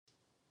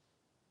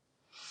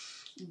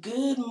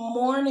Good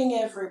morning,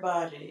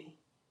 everybody.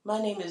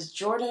 My name is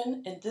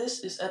Jordan, and this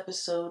is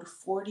episode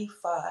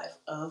 45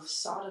 of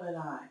Sodom and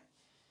I.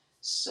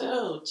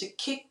 So, to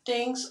kick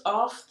things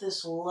off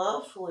this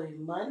lovely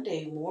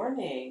Monday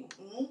morning,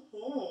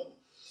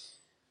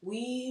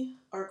 we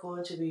are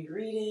going to be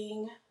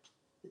reading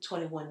the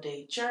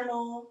 21-day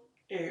journal,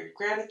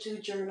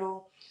 gratitude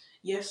journal.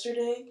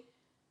 Yesterday,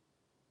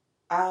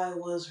 I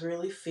was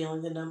really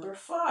feeling the number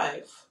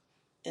 5,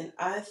 and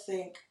I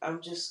think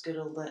I'm just going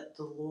to let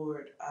the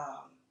Lord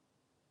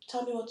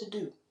tell me what to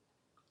do.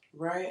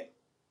 Right?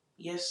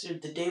 Yesterday,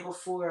 the day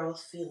before, I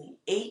was feeling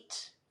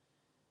 8.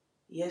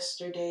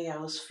 Yesterday, I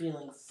was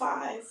feeling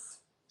 5.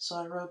 So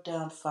I wrote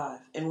down 5.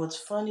 And what's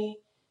funny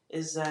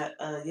is that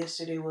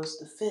yesterday was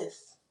the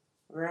 5th.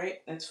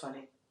 Right? That's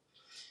funny.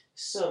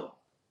 So,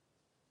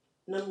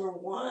 number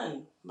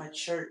 1, my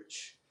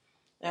church.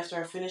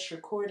 After I finished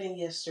recording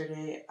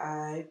yesterday,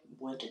 I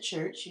went to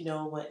church,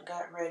 went and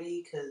got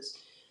ready because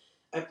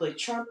I play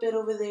trumpet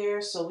over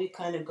there, so we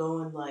kind of go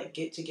and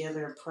get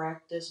together and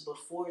practice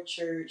before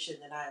church, and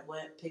then I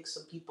went picked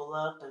some people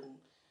up and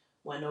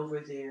went over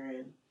there,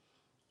 and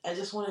I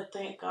just want to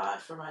thank God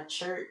for my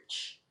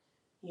church.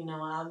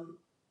 I'm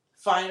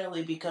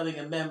finally becoming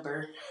a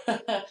member.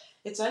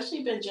 It's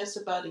actually been just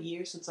about a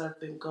year since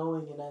I've been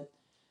going, and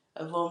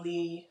I've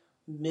only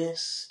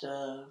missed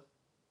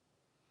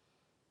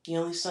the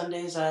only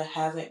Sundays I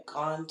haven't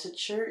gone to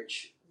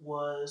church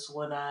was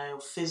when I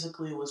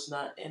physically was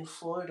not in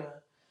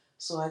Florida.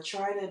 So I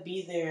try to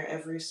be there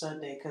every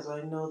Sunday because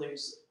I know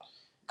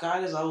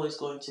God is always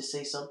going to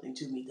say something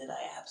to me that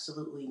I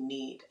absolutely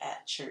need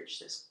at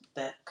church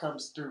that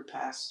comes through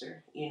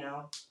pastor,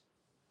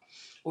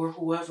 or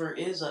whoever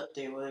is up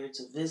there, whether it's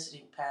a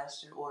visiting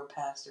pastor or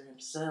pastor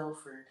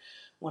himself or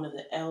one of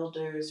the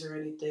elders or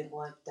anything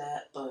like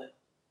that. But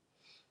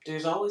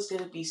there's always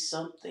going to be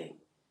something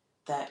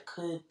that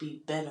could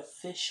be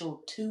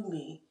beneficial to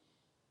me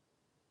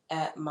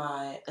at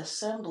my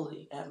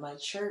assembly, at my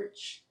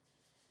church.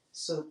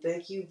 So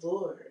thank you,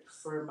 Lord,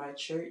 for my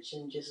church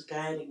and just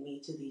guiding me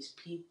to these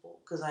people.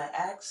 Because I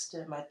asked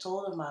him, I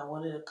told him I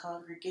wanted a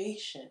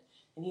congregation.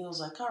 And he was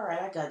like, all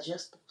right, I got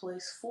just the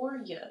place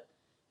for you.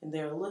 And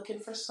they're looking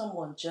for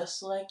someone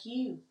just like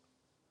you.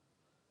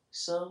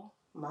 So,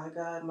 my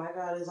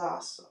God is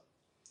awesome.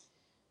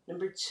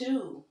 Number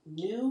 2,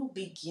 new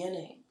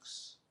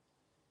beginnings.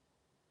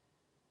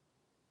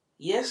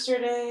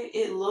 Yesterday,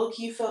 it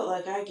low-key felt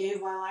like I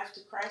gave my life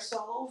to Christ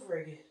all over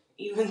again,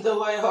 even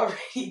though I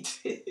already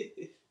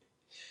did.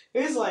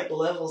 There's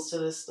levels to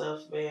this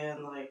stuff,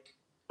 man.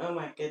 Oh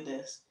my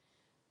goodness.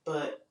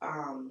 But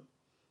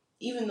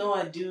even though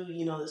I do,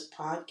 this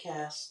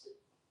podcast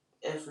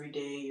every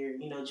day or,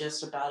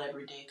 just about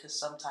every day, because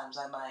sometimes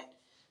I might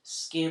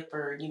skip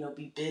or,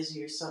 be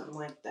busy or something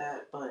like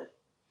that. But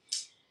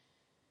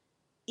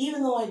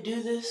even though I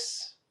do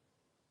this,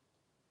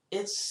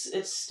 it's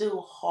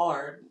still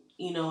hard,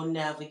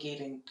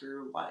 navigating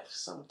through life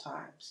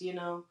sometimes.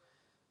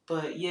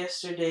 But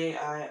yesterday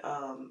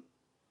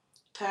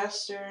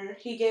Pastor,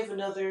 he gave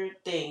another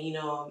thing,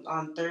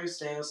 on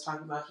Thursday I was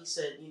talking about, he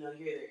said, you're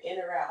either in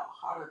or out,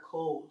 hot or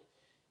cold.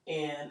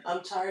 And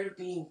I'm tired of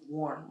being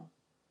warm.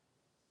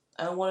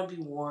 I don't want to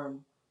be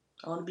warm.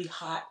 I want to be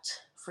hot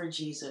for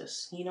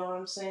Jesus. You know what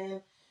I'm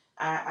saying?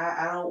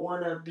 I don't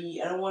want to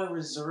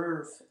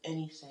reserve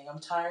anything. I'm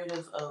tired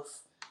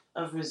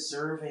of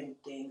reserving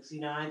things.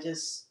 I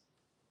just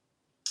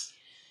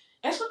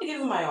want to give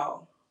him my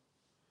all.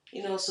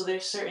 So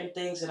there's certain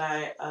things that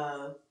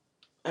I'm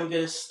going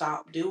to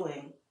stop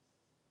doing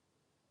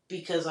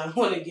because I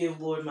want to give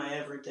Lord my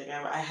everything.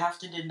 I have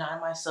to deny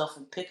myself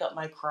and pick up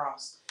my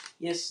cross.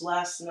 Yes,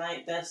 last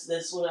night, that's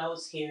what I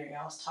was hearing.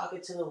 I was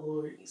talking to the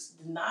Lord. He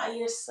said, deny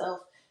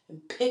yourself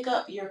and pick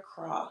up your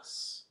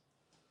cross.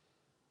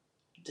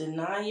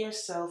 Deny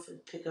yourself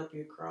and pick up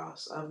your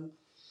cross.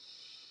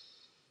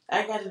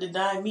 I got to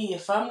deny me.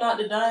 If I'm not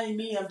denying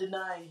me, I'm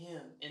denying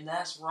him. And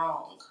that's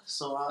wrong.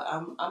 So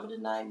I'm going to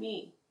deny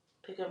me.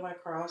 Pick up my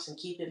cross and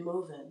keep it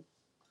moving.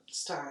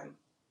 It's time.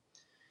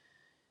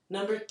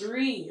 Number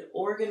 3,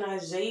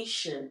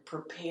 organization,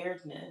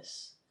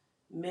 preparedness.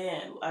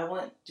 Man, I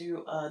went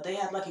through, they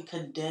had a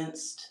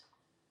condensed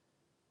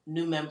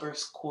new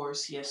members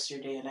course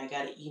yesterday, and I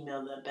got to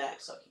email them back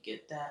so I could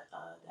get that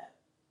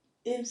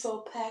info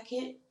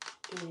packet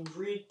and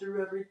read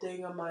through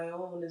everything on my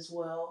own as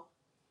well.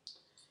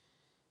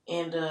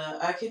 And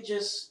I could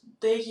just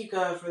thank you,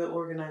 God, for the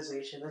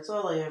organization. That's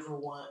all I ever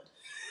want.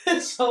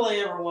 That's all I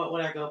ever want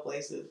when I go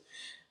places.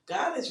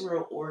 God is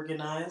real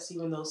organized,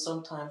 even though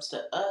sometimes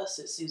to us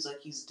it seems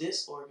like he's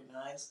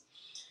disorganized.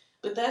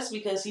 But that's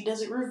because he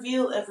doesn't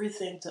reveal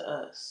everything to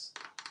us.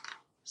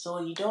 So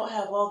when you don't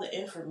have all the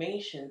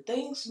information,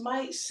 things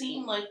might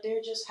seem like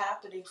they're just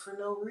happening for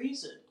no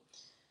reason.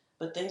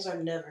 But things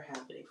are never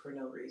happening for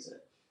no reason.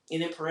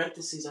 And in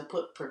parentheses, I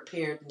put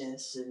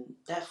preparedness, and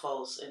that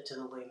falls into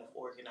the lane of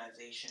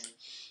organization.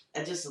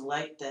 I just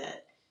like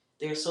that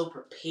they're so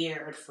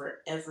prepared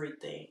for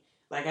everything.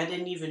 I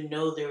didn't even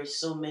know there were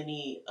so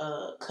many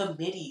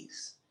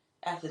committees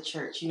at the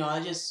church. I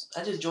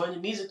just joined the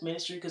music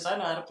ministry because I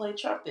know how to play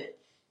trumpet,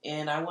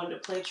 and I wanted to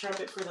play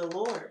trumpet for the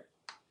Lord.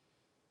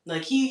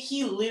 Like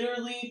he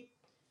literally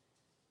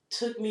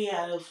took me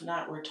out of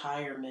not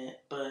retirement,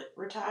 but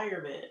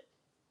retirement.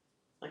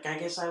 Like I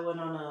guess I went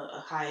on a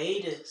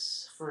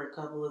hiatus for a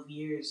couple of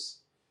years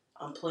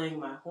on playing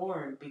my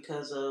horn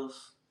because of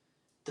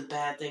the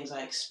bad things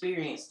I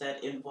experienced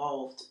that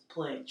involved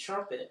playing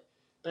trumpet.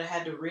 But I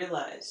had to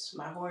realize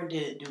my horn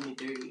didn't do me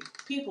dirty.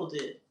 People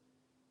did.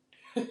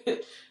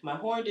 My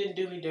horn didn't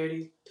do me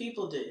dirty.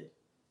 People did.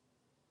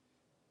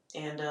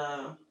 And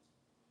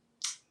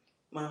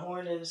my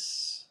horn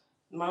is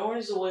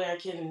a way I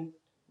can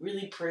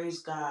really praise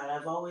God.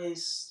 I've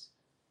always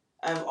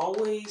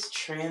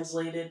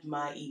translated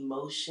my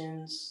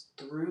emotions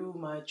through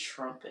my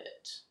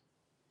trumpet.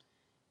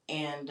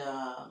 And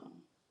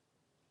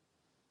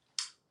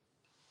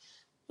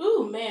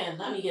ooh man,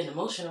 let me get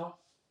emotional.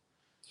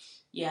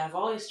 Yeah, I've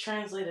always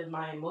translated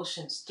my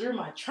emotions through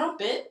my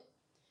trumpet,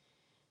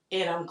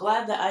 and I'm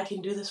glad that I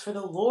can do this for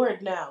the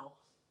Lord now.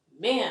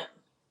 Man,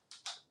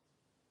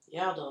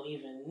 y'all don't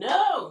even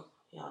know.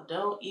 Y'all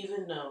don't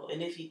even know.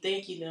 And if you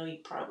think you know, you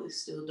probably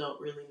still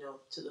don't really know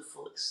to the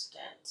full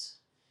extent.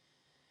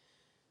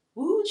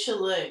 Woo,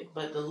 Chile.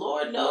 But the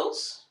Lord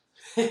knows.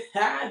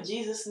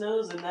 Jesus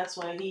knows, and that's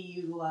why he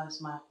utilized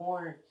my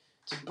horn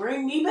to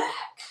bring me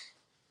back.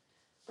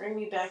 Bring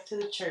me back to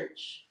the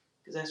church.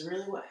 Because that's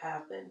really what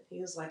happened.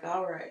 He was like,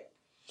 all right,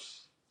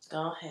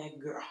 go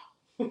ahead, girl.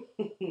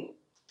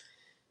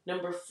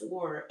 Number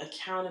 4,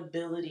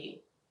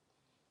 accountability.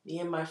 Me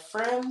and my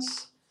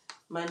friends,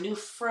 my new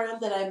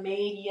friend that I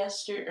made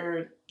yesterday,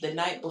 or the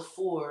night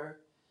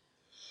before.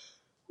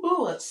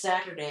 Ooh, it's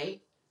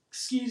Saturday.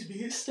 Excuse me,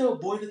 it's still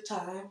boiling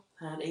time.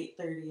 Not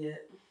 8:30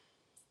 yet.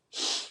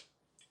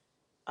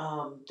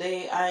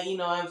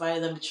 I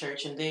invited them to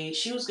church, and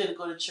she was gonna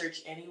go to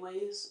church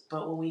anyways.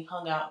 But when we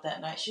hung out that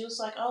night, she was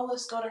like, "Oh,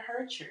 let's go to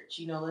her church.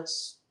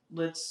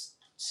 Let's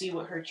see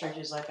what her church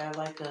is like. I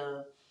like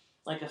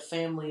a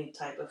family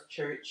type of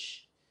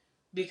church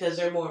because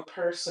they're more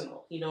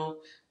personal.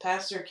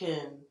 Pastor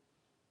can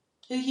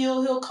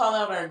he'll call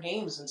out our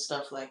names and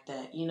stuff like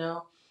that.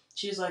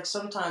 She's like,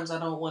 sometimes I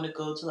don't want to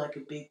go to like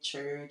a big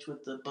church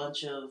with a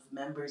bunch of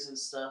members and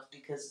stuff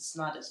because it's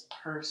not as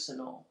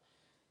personal.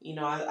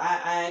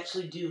 I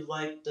actually do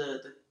like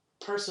the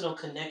personal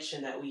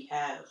connection that we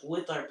have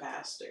with our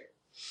pastor.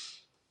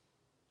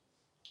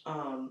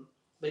 Um,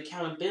 but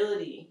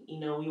accountability,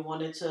 we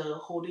wanted to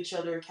hold each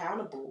other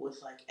accountable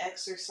with like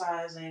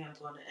exercising. I'm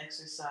going to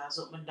exercise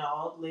with my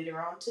dog later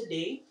on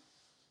today.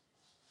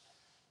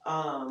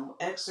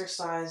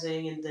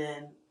 Exercising and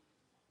then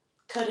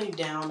cutting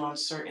down on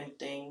certain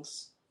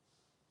things,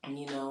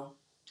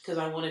 because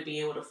I want to be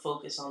able to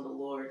focus on the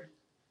Lord.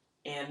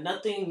 And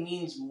nothing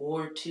means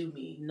more to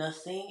me.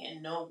 Nothing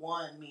and no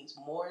one means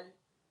more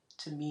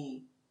to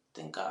me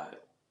than God.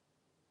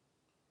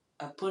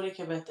 I'm putting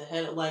him at the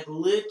head, like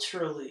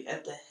literally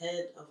at the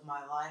head of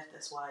my life.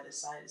 That's why I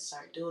decided to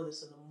start doing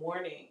this in the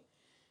morning.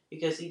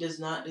 Because he does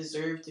not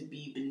deserve to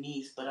be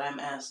beneath, but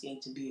I'm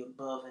asking to be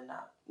above and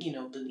not,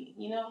 beneath.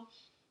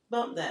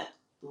 Bump that.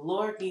 The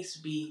Lord needs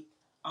to be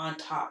on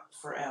top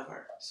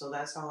forever. So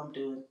that's how I'm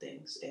doing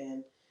things.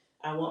 And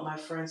I want my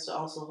friends to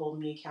also hold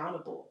me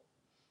accountable.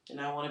 And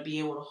I want to be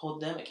able to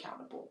hold them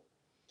accountable.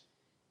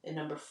 And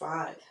number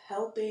 5,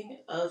 helping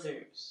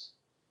others.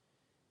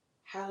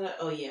 I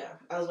was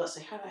about to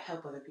say, how did I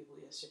help other people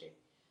yesterday?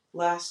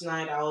 Last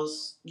night I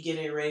was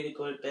getting ready to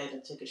go to bed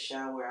and take a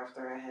shower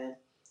after I had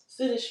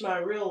finished my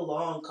real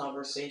long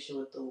conversation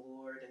with the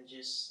Lord and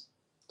just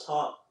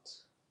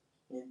talked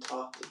and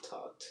talked and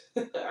talked.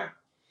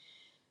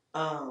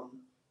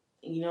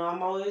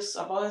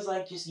 I've always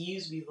like, just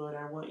use me, Lord.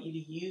 I want you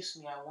to use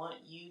me. I want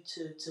you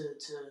to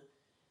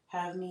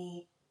have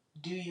me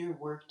do your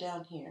work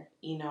down here.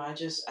 I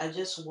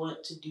just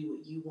want to do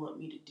what you want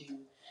me to do.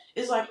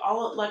 It's like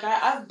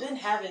I've been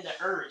having the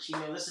urge.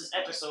 This is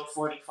episode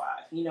 45.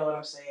 You know what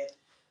I'm saying?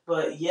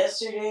 But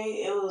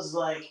yesterday it was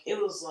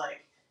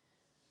like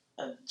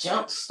a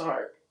jump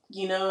start.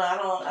 It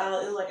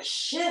was like a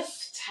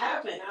shift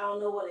happened. I don't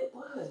know what it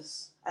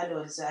was. I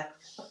know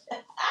exactly.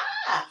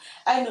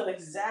 I know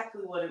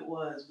exactly what it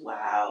was.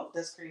 Wow,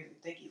 that's crazy.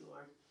 Thank you,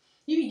 Lord.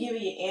 You be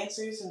giving you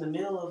answers in the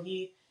middle of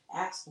you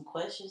asking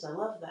questions. I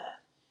love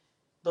that.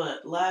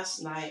 But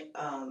last night,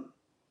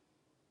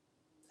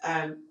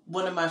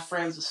 one of my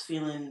friends was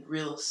feeling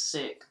real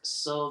sick,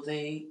 so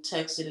they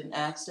texted and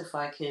asked if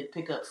I could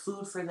pick up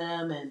food for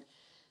them, and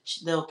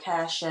they'll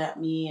cash at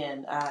me,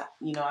 and I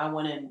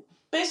went and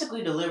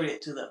basically delivered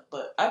it to them.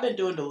 But I've been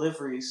doing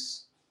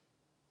deliveries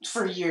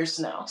for years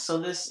now,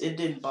 so it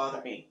didn't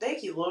bother me.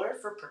 Thank you,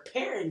 Lord, for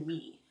preparing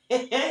me.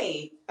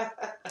 Hey,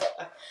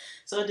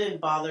 so it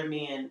didn't bother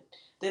me, and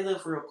they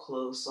live real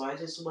close, so I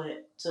just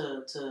went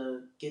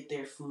to get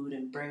their food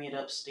and bring it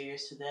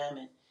upstairs to them,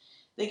 and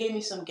they gave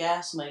me some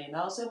gas money, and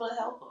I was able to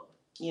help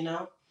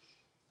them.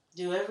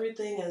 Do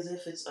everything as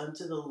if it's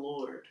unto the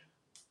Lord.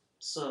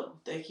 So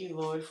thank you,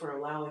 Lord, for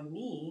allowing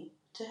me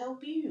to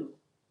help you.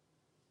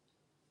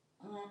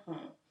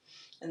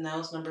 And that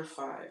was number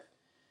 5.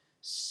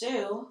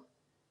 So,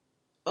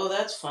 oh,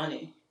 that's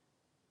funny.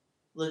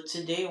 Look,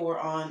 today we're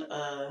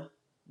on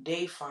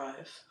day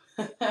 5.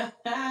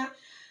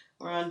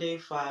 We're on day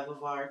 5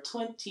 of our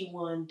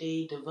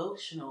 21-day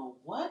devotional.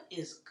 What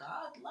is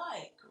God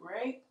like,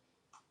 right?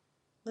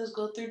 Let's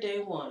go through day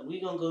 1.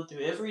 We're going to go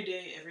through every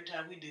day, every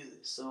time we do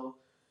this. So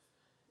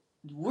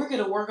we're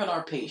going to work on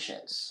our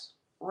patience,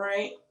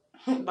 right?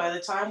 By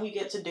the time we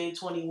get to day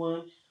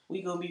 21,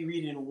 we're going to be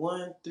reading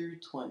 1 through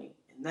 20.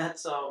 And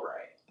that's all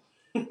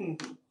right.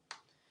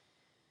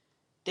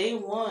 Day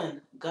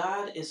 1,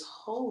 God is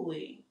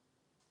holy.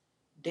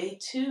 Day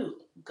 2,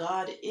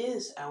 God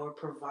is our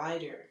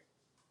provider.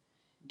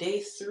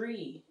 Day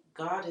 3,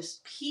 God is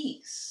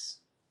peace.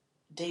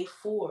 Day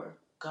 4,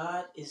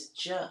 God is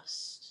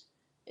just.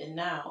 And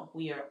now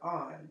we are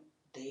on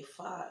day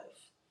 5,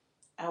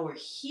 our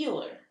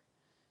healer,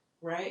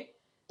 right?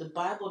 The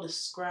Bible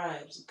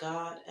describes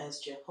God as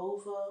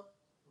Jehovah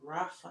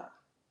Rophe,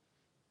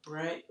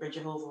 right? Or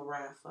Jehovah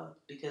Rapha,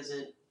 because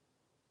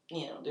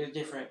there's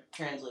different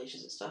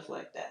translations and stuff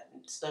like that,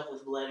 and stuff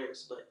with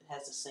letters, but it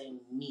has the same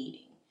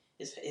meaning.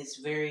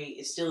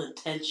 It's still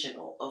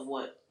intentional of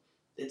what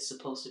it's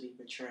supposed to be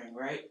portraying,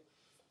 right?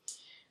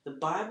 The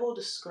Bible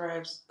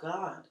describes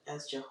God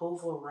as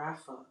Jehovah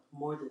Rapha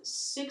more than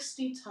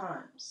 60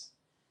 times.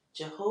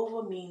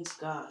 Jehovah means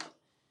God,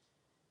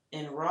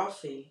 and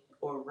Rapha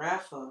or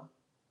Rapha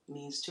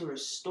means to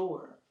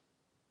restore.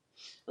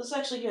 Let's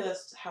actually hear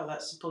that's how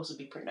that's supposed to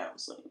be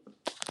pronounced. Let me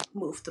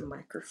move the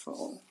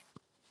microphone.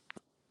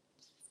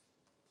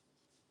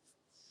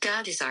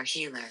 God is our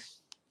healer.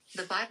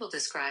 The Bible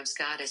describes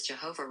God as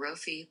Jehovah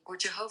Rophe or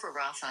Jehovah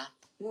Rapha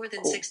more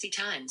than 60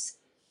 times.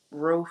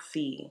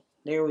 Rophe.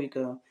 There we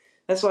go.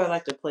 That's why I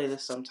like to play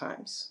this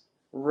sometimes.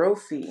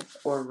 Rophe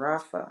or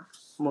Rapha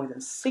more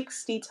than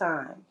 60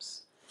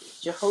 times.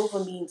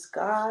 Jehovah means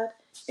God,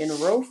 and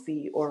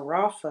Rophe or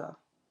Rapha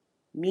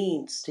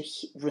means to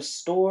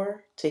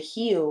restore, to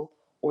heal,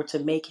 or to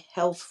make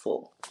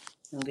healthful.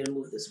 I'm going to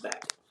move this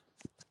back.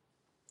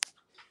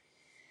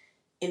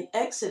 In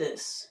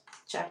Exodus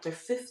chapter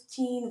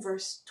 15,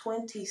 verse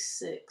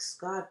 26,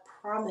 God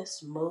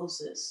promised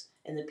Moses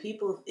and the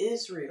people of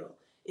Israel,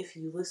 if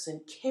you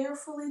listen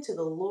carefully to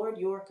the Lord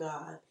your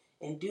God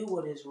and do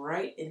what is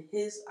right in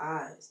his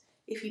eyes,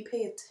 if you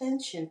pay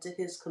attention to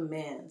his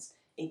commands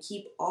and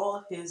keep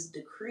all his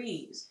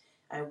decrees,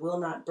 I will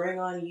not bring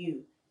on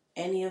you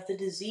any of the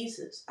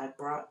diseases I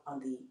brought on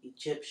the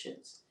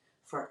Egyptians,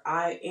 for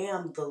I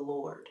am the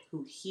Lord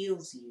who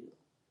heals you.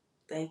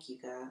 Thank you,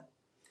 God.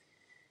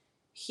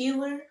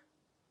 Healer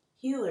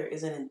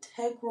is an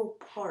integral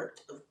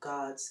part of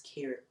God's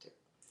character.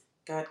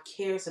 God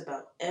cares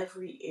about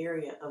every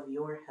area of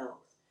your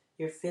health,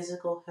 your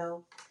physical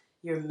health,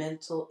 your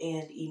mental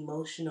and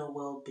emotional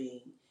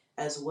well-being,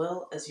 as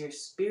well as your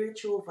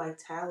spiritual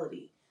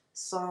vitality.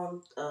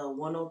 Psalm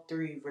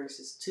 103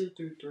 verses 2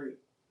 through 3.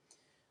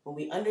 When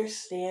we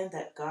understand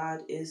that God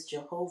is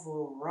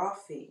Jehovah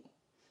Rophe,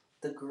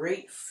 the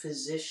great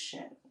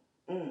physician,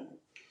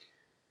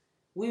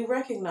 we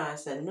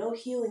recognize that no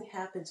healing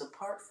happens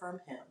apart from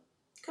him.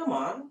 Come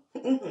on.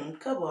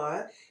 Come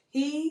on.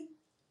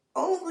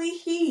 Only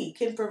he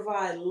can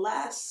provide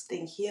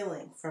lasting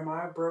healing from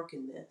our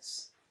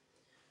brokenness.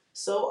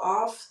 So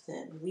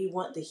often we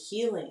want the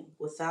healing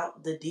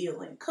without the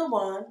dealing. Come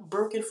on.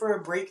 Broken for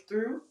a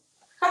breakthrough?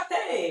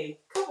 Hey,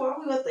 come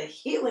on. We want the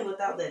healing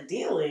without the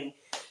dealing.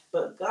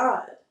 But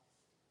God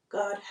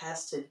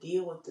has to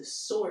deal with the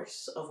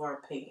source of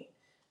our pain,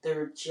 the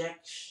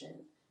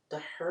rejection,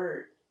 the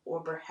hurt,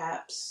 or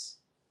perhaps,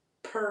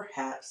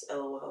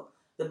 LOL,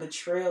 the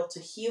betrayal to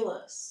heal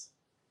us.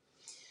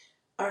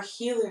 Our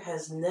healer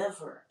has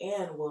never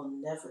and will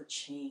never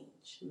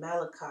change.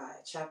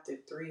 Malachi chapter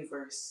 3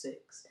 verse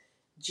 6.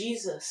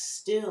 Jesus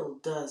still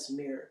does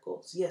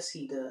miracles. Yes,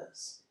 he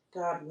does.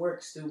 God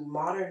works through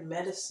modern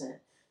medicine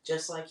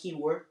just like he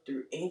worked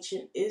through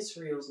ancient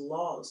Israel's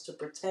laws to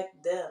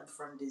protect them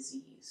from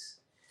disease.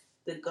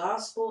 The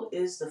gospel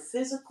is the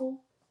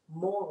physical,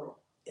 moral,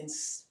 and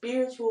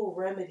spiritual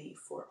remedy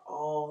for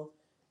all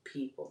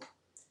people.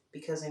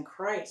 Because in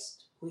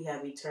Christ, we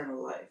have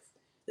eternal life,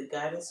 the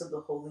guidance of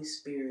the Holy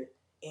Spirit,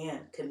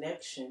 and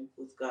connection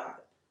with God.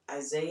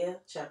 Isaiah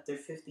chapter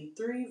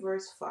 53,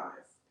 verse 5.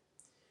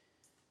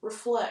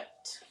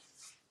 Reflect.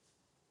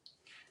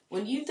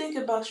 When you think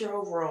about your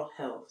overall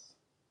health,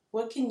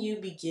 what can you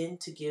begin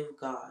to give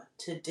God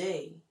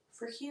today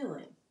for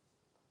healing?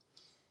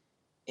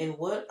 And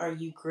what are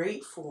you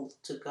grateful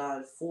to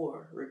God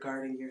for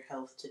regarding your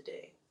health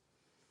today?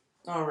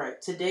 All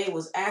right, today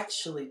was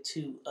actually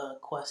 2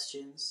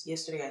 questions.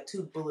 Yesterday I had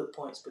 2 bullet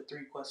points, but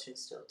 3 questions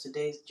still.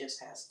 Today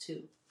just has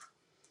 2.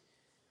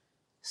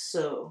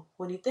 So,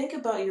 when you think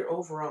about your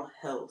overall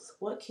health,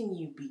 what can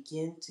you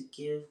begin to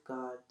give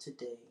God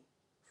today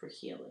for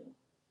healing?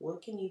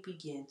 What can you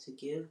begin to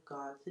give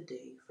God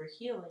today for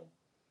healing?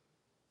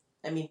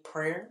 I mean,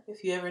 prayer.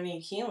 If you ever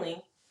need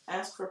healing,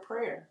 ask for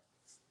prayer.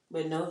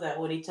 But know that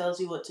when he tells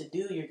you what to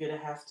do, you're going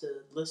to have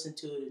to listen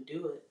to it and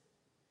do it.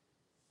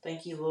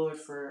 Thank you, Lord,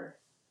 for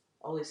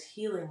always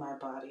healing my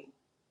body.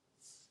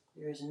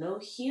 There is no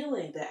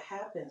healing that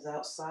happens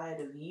outside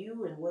of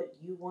you and what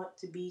you want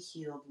to be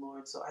healed,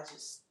 Lord. So I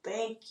just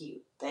thank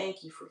you.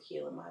 Thank you for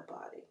healing my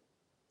body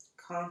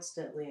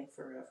constantly and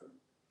forever.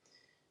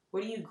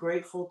 What are you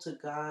grateful to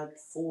God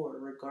for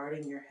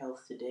regarding your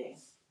health today?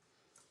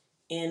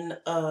 In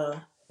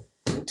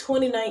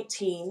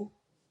 2019,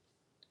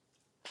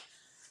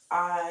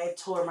 I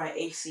tore my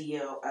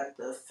ACL at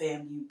the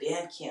FAMU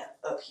band camp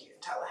up here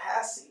in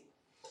Tallahassee.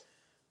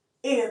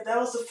 And that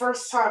was the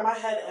first time I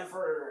had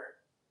ever,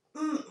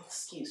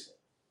 excuse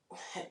me,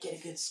 had to get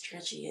a good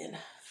stretchy in.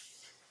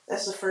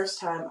 That's the first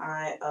time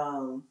I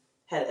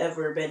had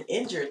ever been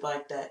injured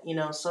like that. You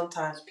know,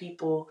 sometimes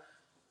people,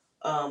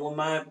 when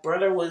my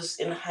brother was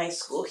in high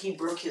school, he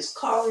broke his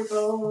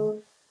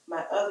collarbone.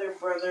 My other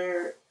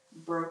brother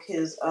broke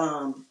his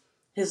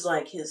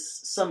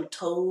some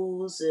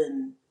toes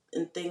and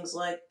things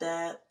like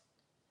that.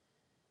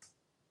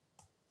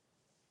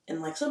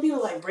 And like some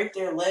people like break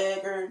their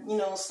leg or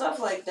stuff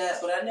like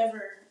that, but I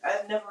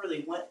never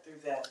really went through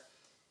that.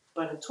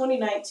 But in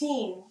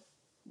 2019,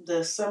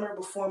 the summer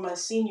before my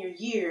senior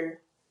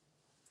year,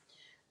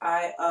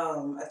 I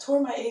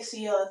tore my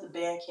ACL at the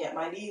band camp.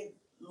 My knee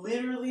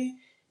literally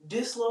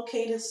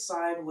dislocated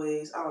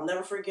sideways. I'll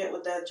never forget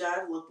what that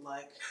jive looked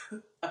like.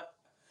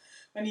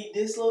 My knee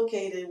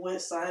dislocated,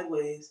 went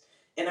sideways,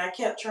 and I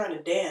kept trying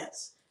to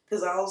dance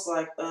because I was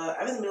like,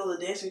 I'm in the middle of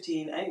the dance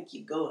routine. I need to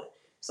keep going.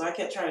 So I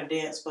kept trying to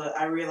dance, but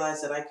I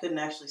realized that I couldn't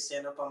actually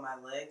stand up on my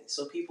leg.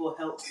 So people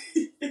helped.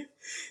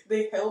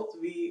 They helped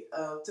me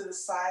to the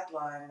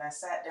sideline, and I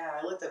sat down.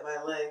 I looked at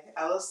my leg.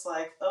 I was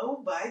like,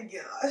 oh my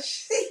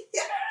gosh.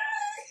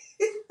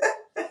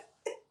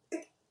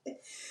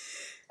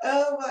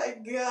 Oh my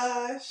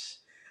gosh.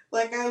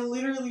 Like I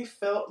literally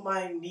felt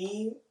my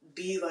knee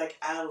be like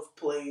out of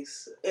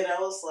place. And I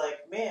was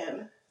like,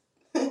 man,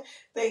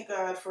 thank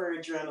God for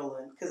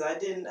adrenaline. Because I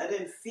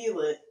didn't feel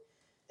it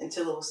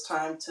until it was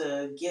time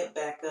to get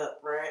back up,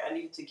 right? I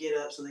needed to get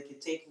up so they could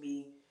take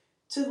me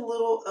to the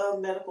little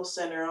medical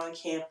center on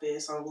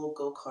campus on a little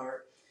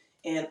go-kart.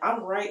 And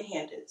I'm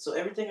right-handed, so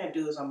everything I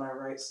do is on my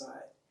right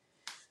side.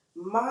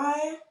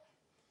 My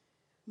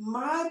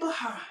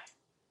behind.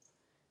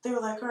 They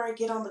were like, all right,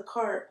 get on the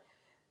cart.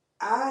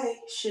 I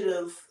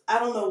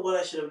don't know what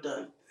I should have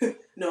done.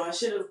 No, I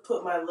should have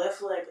put my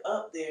left leg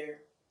up there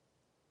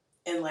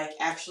and like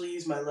actually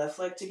use my left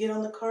leg to get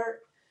on the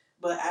cart.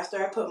 But after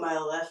I put my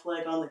left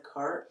leg on the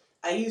cart,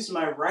 I used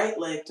my right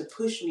leg to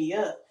push me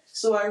up.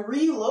 So I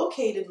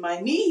relocated my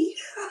knee.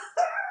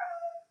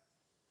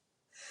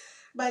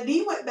 My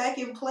knee went back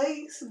in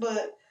place,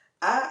 but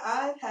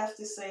I'd have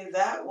to say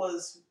that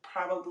was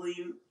probably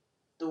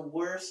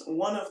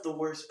one of the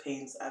worst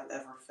pains I've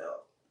ever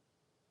felt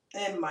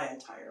in my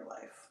entire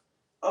life.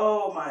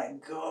 Oh my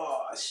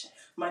gosh.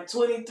 My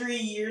 23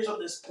 years on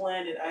this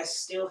planet, I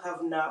still have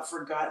not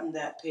forgotten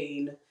that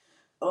pain.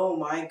 Oh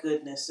my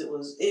goodness,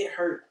 it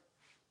hurt.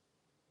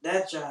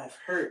 That jive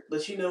hurt.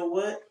 But you know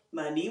what?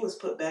 My knee was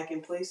put back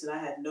in place and I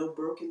had no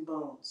broken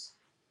bones.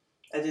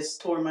 I just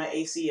tore my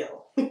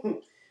ACL.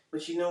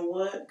 But you know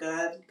what?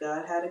 God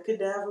had a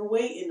cadaver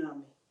waiting on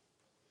me.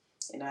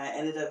 And I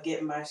ended up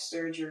getting my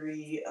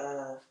surgery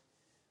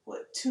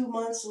 2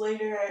 months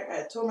later.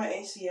 I tore my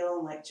ACL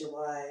in like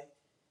July.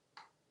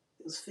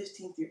 It was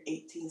 15th through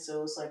 18th, so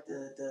it was like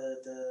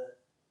the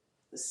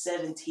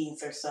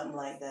 17th or something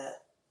like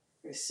that,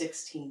 or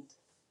 16th.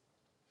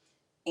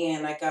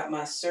 And I got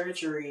my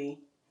surgery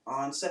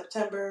on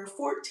September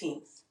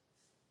 14th.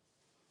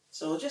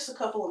 So just a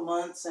couple of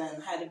months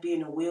and had to be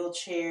in a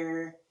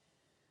wheelchair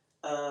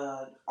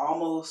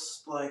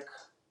almost like,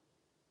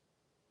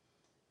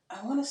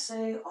 I want to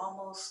say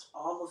almost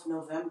all of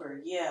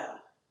November. Yeah.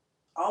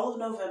 All of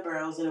November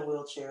I was in a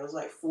wheelchair. It was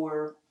like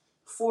 4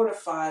 to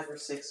 5 or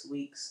 6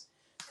 weeks.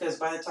 Because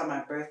by the time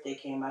my birthday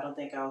came, I don't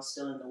think I was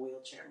still in the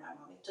wheelchair. My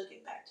mommy took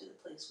it back to the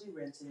place we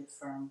rented it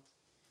from.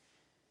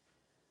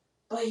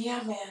 But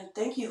yeah, man,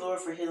 thank you,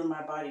 Lord, for healing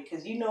my body.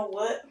 Because you know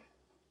what?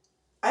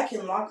 I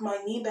can lock my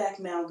knee back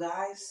now,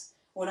 guys.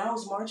 When I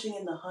was marching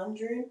in the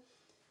 100,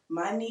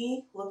 my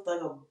knee looked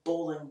like a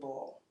bowling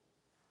ball.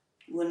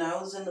 When I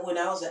was an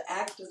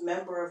active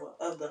member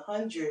of the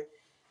 100,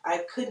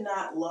 I could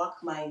not lock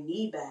my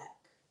knee back.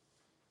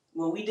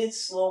 When we did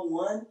slow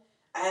one,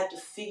 I had to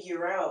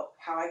figure out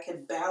how I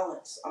could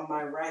balance on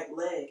my right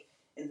leg,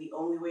 and the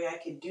only way I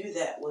could do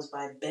that was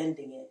by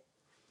bending it.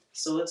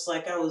 So it's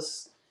like I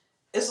was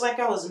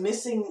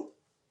missing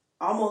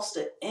almost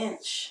an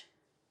inch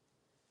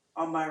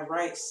on my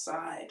right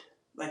side.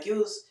 Like it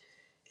was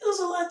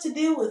a lot to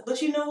deal with,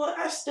 but you know what?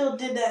 I still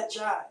did that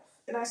jive,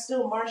 and I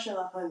still marched in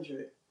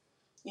 100.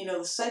 You know,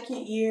 the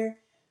second year,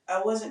 I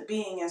wasn't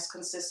being as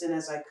consistent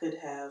as I could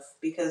have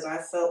because I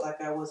felt like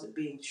I wasn't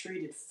being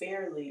treated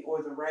fairly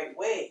or the right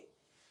way.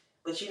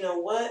 But you know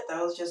what?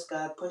 That was just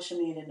God pushing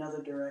me in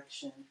another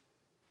direction.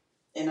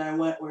 And I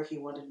went where He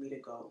wanted me to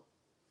go.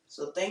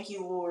 So thank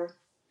you, Lord,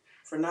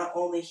 for not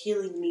only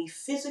healing me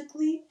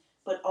physically,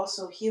 but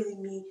also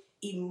healing me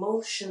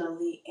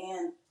emotionally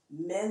and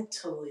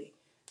mentally.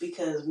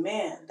 Because,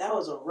 man, that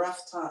was a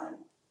rough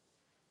time.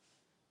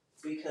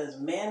 Because,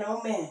 man,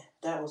 oh man,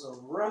 that was a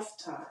rough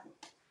time.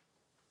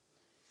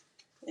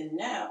 And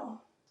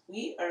now,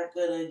 we are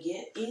going to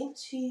get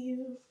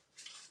into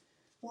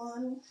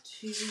 1,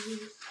 2,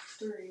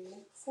 3,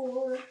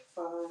 4,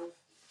 5,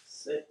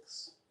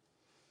 6.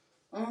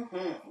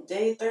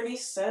 Day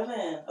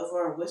 37 of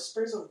our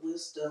Whispers of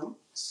Wisdom.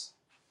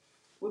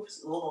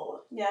 Whoops.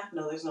 Oh, yeah,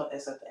 no, there's no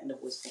S at the end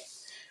of wisdom.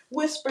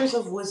 Whispers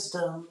of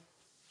Wisdom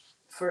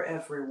for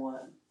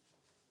everyone.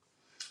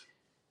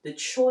 The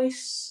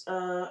choice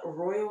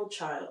royal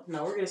child.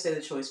 No, we're going to say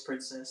the choice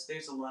princess.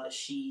 There's a lot of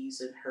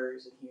she's and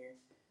hers in here.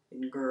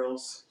 And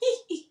girls.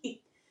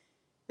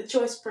 The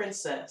choice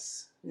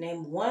princess.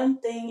 Name one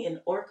thing an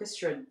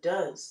orchestra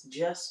does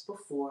just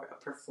before a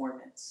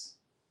performance.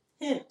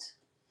 Hint.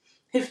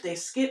 If they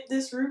skip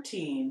this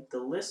routine, the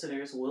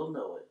listeners will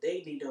know it.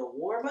 They need to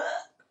warm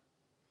up.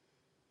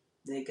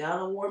 They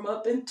gotta warm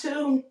up in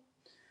tune.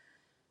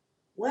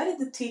 Why did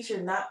the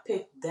teacher not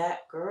pick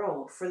that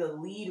girl for the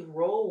lead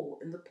role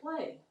in the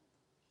play?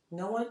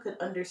 No one could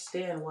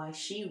understand why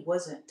she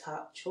wasn't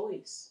top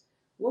choice.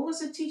 What was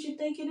the teacher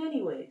thinking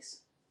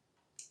anyways?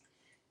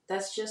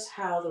 That's just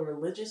how the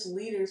religious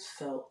leaders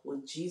felt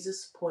when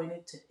Jesus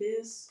pointed to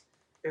his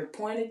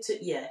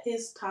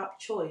top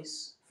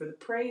choice for the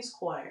praise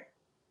choir.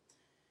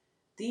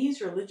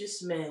 These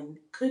religious men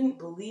couldn't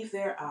believe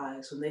their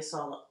eyes when they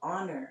saw the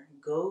honor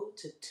go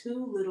to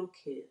two little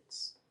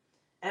kids.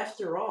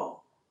 After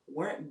all,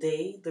 weren't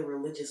they the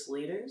religious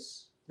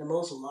leaders? The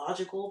most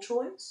logical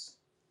choice?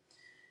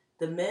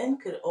 The men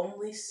could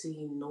only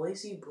see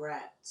noisy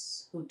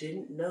brats who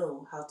didn't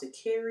know how to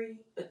carry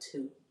a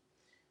tune.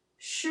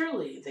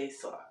 Surely, they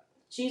thought,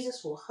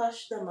 Jesus will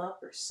hush them up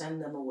or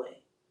send them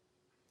away.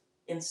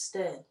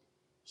 Instead,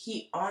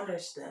 he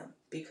honors them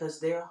because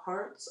their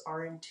hearts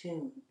are in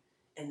tune.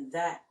 And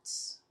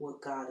that's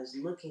what God is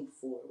looking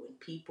for when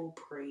people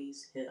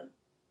praise him.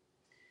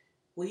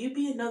 Will you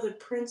be another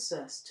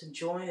princess to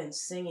join in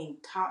singing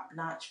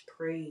top-notch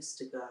praise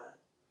to God?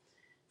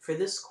 For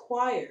this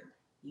choir,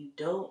 you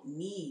don't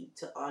need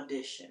to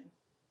audition.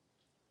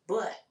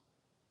 But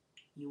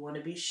you want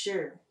to be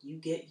sure you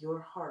get your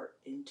heart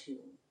in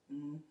tune.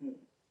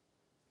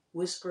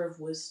 Whisper of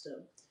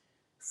wisdom.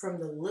 From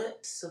the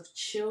lips of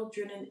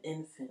children and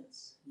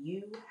infants,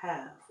 you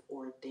have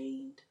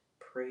ordained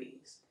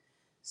praise.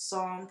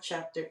 Psalm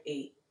chapter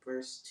 8,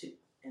 verse 2,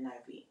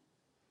 NIV.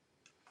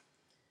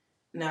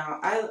 Now,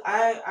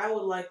 I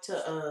would like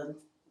to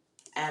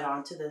add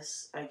on to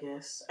this, I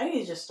guess. I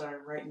need to just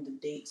start writing the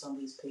dates on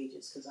these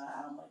pages because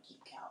I don't want to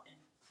keep counting.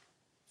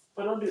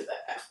 But I'll do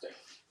that after.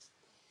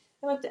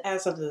 I'd like to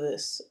add something to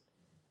this.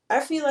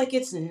 I feel like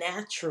it's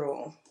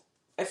natural.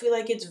 I feel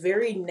like it's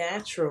very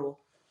natural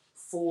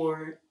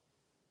for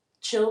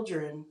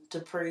children to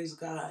praise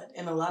God.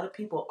 And a lot of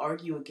people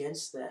argue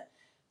against that.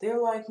 They're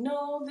like,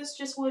 no, this is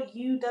just what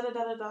you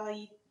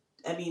da-da-da-da-da.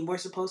 I mean, we're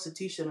supposed to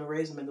teach them and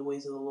raise them in the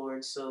ways of the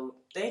Lord. So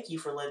thank you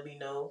for letting me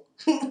know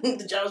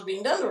the job's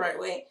being done the right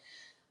way.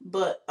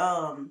 But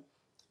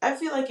I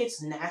feel like it's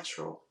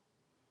natural.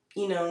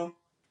 You know,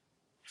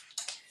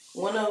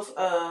 one of,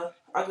 I'll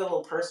get a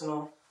little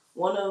personal.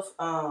 One of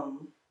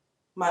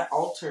my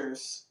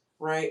altars,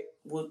 right,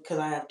 because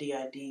I have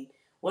DID,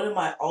 one of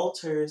my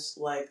altars,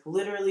 like,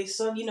 literally,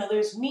 so,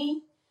 there's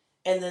me,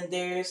 and then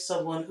there's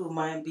someone who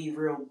might be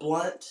real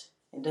blunt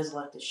and doesn't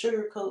like to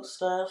sugarcoat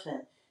stuff,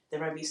 and there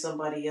might be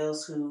somebody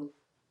else who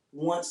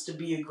wants to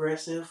be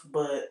aggressive,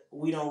 but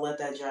we don't let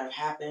that jive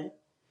happen.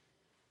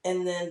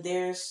 And then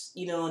there's,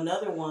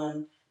 another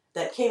one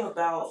that came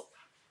about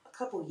a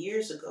couple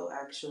years ago,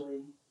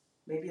 actually,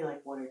 maybe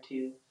like 1 or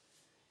 2,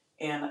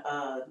 and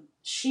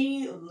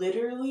she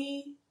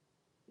literally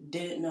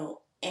didn't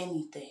know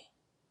anything.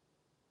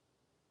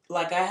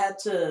 Like, I had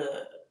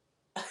to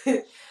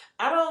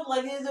I don't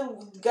like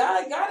it.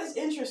 God is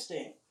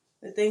interesting.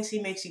 The things he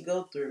makes you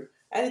go through.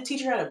 I had to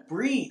teach her how to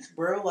breathe,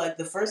 bro. Like,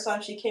 the first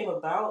time she came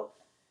about,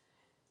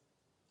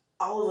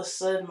 all of a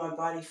sudden my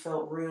body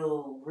felt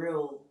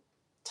real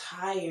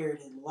tired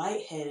and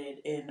lightheaded,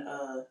 and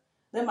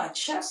then my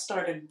chest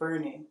started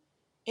burning.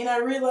 And I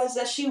realized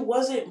that she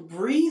wasn't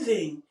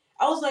breathing.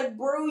 I was like,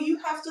 bro, you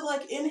have to,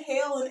 like,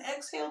 inhale and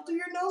exhale through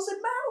your nose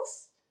and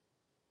mouth.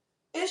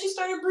 And she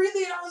started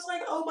breathing, and I was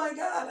like, oh my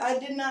God. I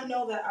did not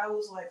know that I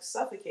was, like,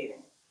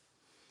 suffocating.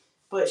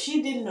 But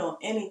she didn't know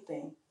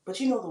anything. But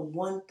the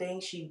one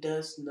thing she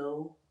does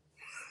know,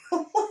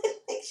 one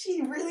thing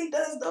she really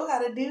does know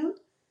how to do,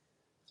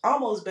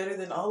 almost better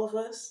than all of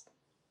us,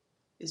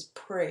 is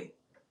pray.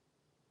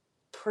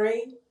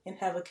 Pray and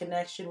have a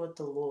connection with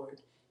the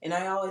Lord. And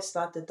I always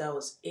thought that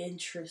was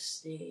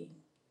interesting.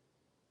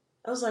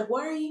 I was like,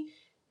 why are you...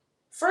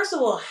 First of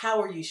all,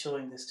 how are you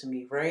showing this to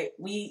me, right?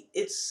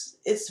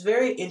 It's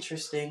very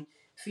interesting.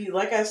 If you,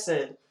 like I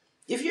said,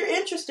 if you're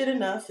interested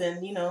enough,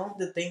 and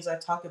the things I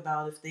talk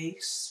about, if they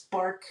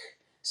spark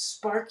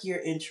your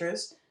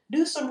interest,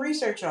 do some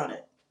research on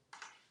it.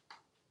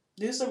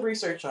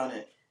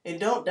 And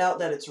don't doubt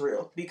that it's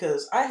real,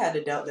 because I had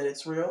to doubt that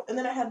it's real, and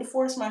then I had to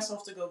force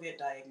myself to go get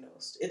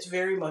diagnosed. It's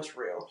very much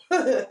real.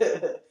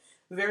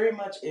 Very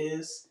much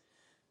is.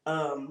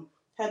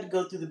 Had to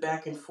go through the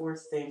back and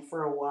forth thing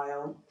for a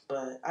while,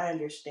 but I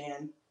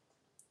understand.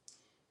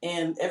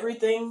 And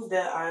everything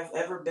that I've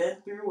ever been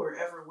through or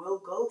ever will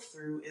go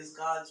through is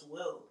God's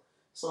will.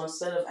 So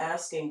instead of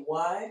asking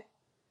why,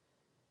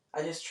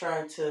 I just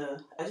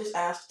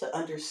ask to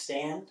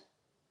understand.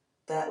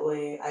 That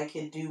way I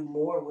can do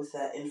more with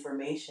that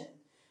information.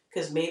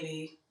 Because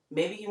maybe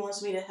He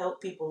wants me to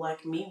help people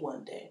like me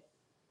one day,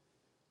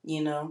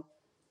 you know?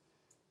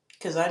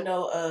 Because I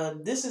know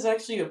this is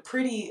actually a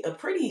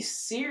pretty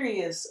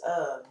serious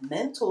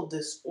mental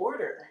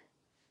disorder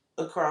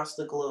across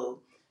the globe.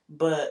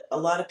 But a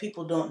lot of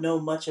people don't know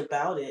much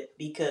about it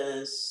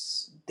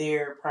because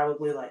they're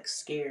probably like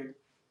scared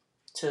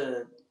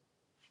to.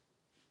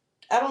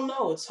 I don't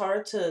know. It's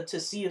hard to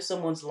see if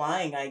someone's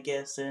lying, I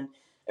guess, and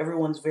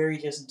everyone's very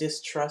just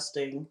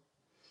distrusting.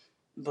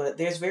 But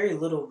there's very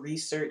little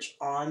research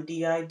on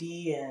DID,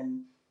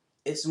 and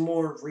it's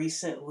more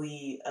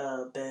recently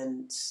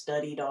been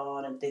studied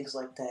on and things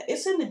like that.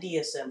 It's in the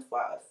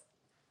DSM-5.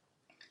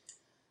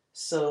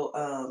 So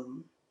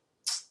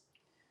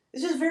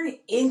it's just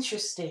very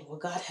interesting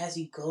what God has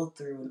you go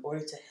through in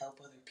order to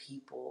help other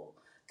people.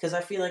 Because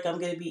I feel like I'm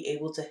going to be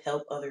able to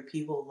help other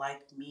people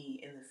like me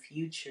in the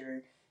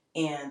future.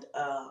 And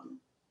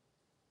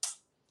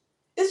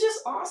it's just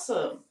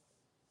awesome.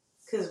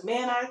 Because,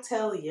 man, I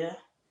tell you,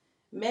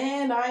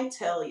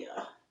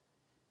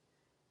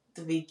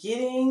 the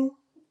beginning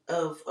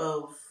of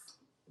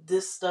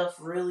this stuff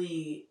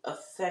really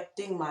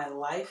affecting my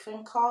life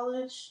in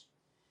college,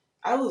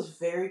 I was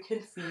very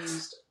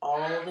confused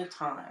all the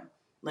time.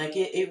 Like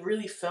it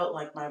really felt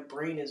like my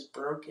brain is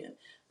broken.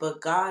 But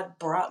God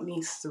brought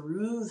me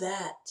through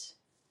that.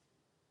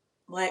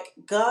 Like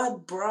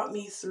God brought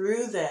me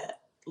through that.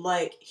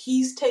 Like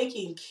He's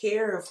taking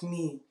care of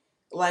me.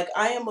 Like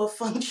I am a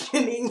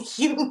functioning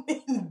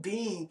human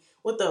being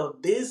with a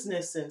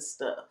business and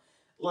stuff.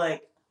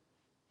 Like,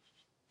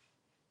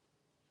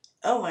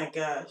 oh my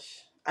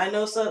gosh. I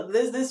know some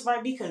this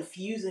might be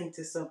confusing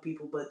to some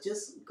people, but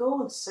just go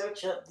and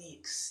search up the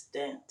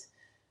extent.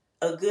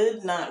 A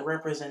good not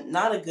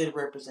a good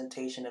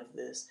representation of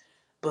this,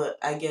 but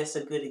I guess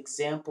a good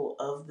example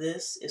of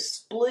this is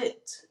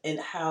Split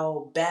and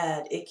how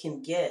bad it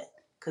can get.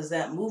 Because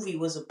that movie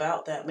was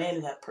about that man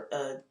who had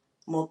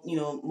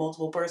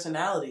multiple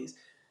personalities,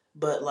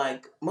 but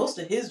like most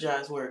of his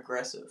jobs were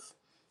aggressive.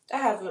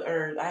 I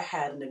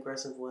had an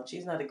aggressive one.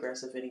 She's not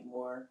aggressive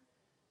anymore,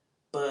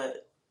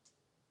 but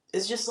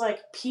it's just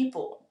like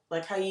people,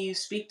 like how you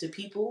speak to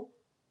people,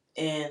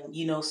 and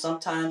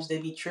sometimes they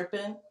be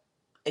tripping,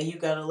 and you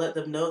gotta let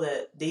them know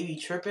that they be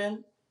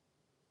tripping.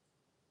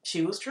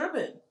 She was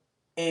tripping,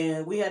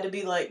 and we had to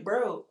be like,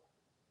 bro,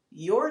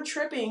 you're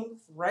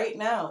tripping right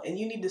now, and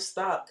you need to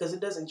stop because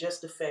it doesn't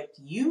just affect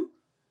you.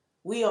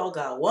 We all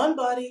got one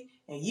body,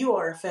 and you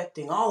are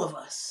affecting all of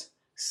us.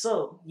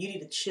 So you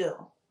need to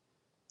chill.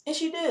 And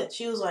she did.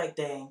 She was like,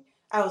 dang,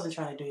 I wasn't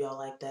trying to do y'all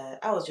like that.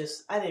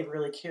 I didn't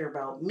really care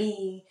about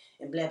me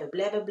and blah, blah,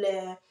 blah, blah,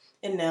 blah.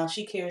 And now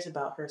she cares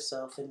about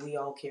herself and we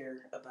all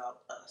care about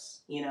us.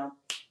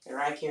 Or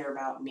I care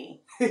about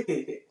me.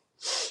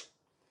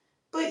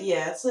 But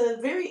yeah, it's a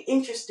very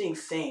interesting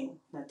thing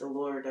that the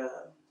Lord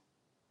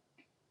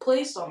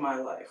placed on my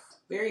life.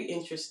 Very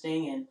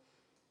interesting. And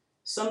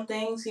some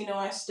things,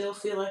 I still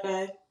feel like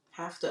I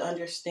have to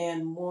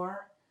understand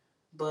more.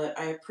 But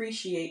I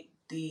appreciate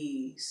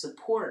the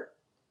support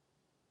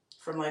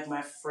from like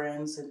my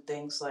friends and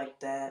things like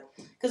that,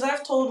 because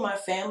I've told my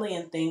family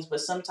and things, but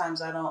sometimes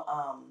I don't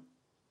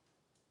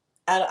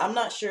I'm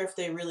not sure if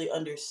they really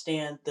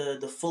understand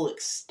the full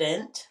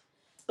extent,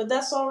 but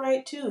that's all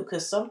right too,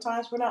 because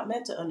sometimes we're not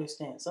meant to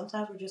understand,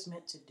 sometimes we're just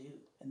meant to do,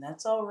 and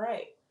that's all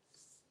right.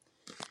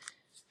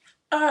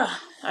 I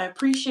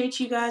appreciate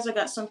you guys. I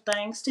got some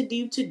things to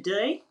do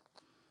today.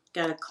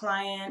 Got a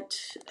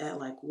client at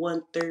like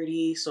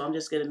 1:30, so I'm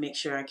just gonna make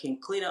sure I can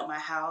clean up my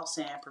house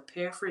and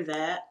prepare for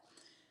that.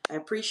 I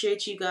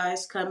appreciate you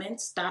guys coming,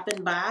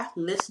 stopping by,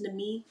 listening to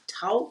me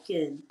talk,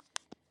 and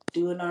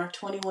doing our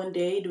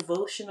 21-day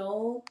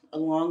devotional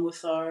along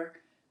with our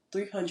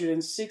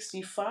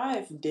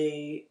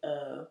 365-day,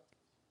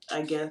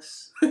 I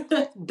guess,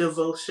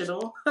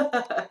 devotional,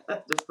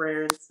 the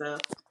prayer and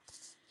stuff.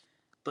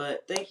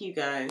 But thank you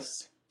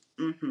guys.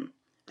 I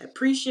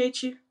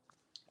appreciate you.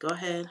 Go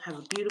ahead, have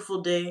a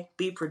beautiful day.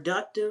 Be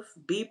productive,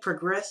 be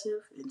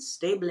progressive, and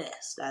stay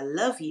blessed. I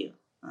love you.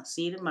 I'll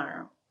see you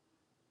tomorrow.